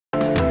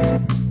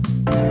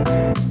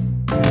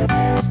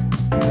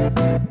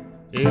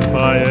If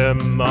I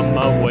am on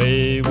my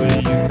way, will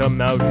you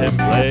come out and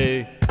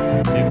play?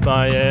 If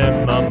I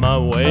am on my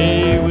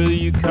way, will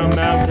you come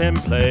out and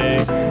play?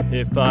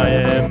 If I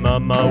am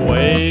on my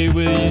way,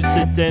 will you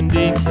sit and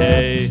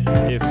decay?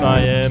 If I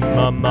am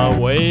on my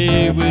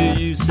way, will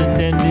you sit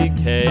and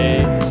decay?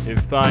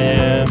 If I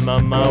am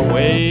on my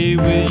way,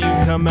 will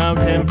you come out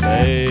and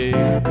play?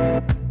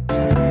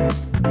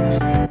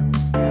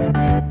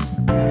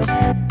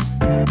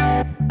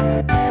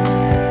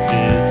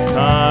 It's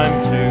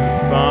time to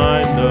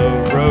find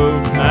the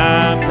road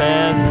map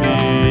and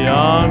be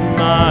on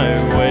my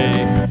way.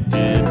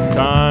 It's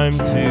time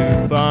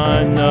to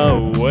find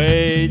a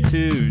way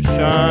to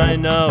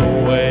shine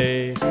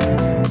away.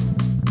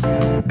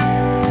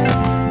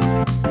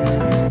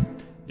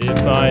 If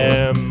I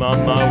am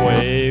on my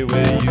way,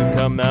 will you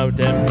come out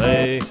and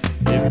play?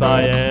 If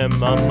I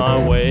am on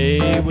my way,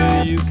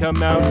 will you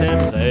come out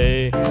and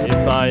play?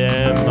 If I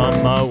am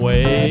on my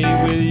way,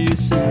 will you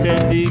sit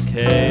and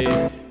decay?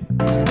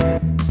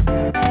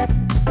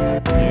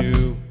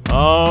 You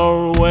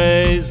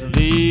always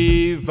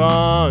leave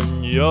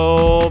on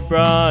your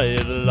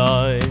bright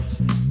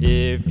lights.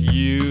 If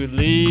you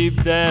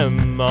leave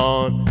them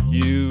on,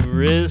 you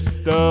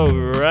risk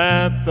the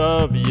wrath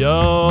of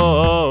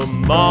your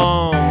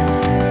mom.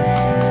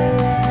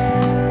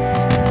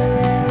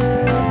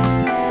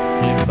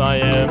 If I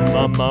am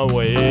on my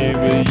way,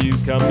 will you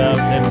come out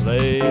and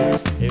play?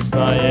 If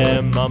I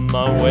am on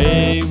my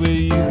way, will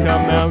you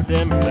come out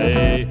and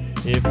play?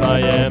 If I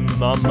am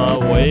on my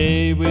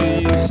way,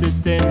 will you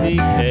sit and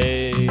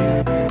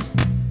decay?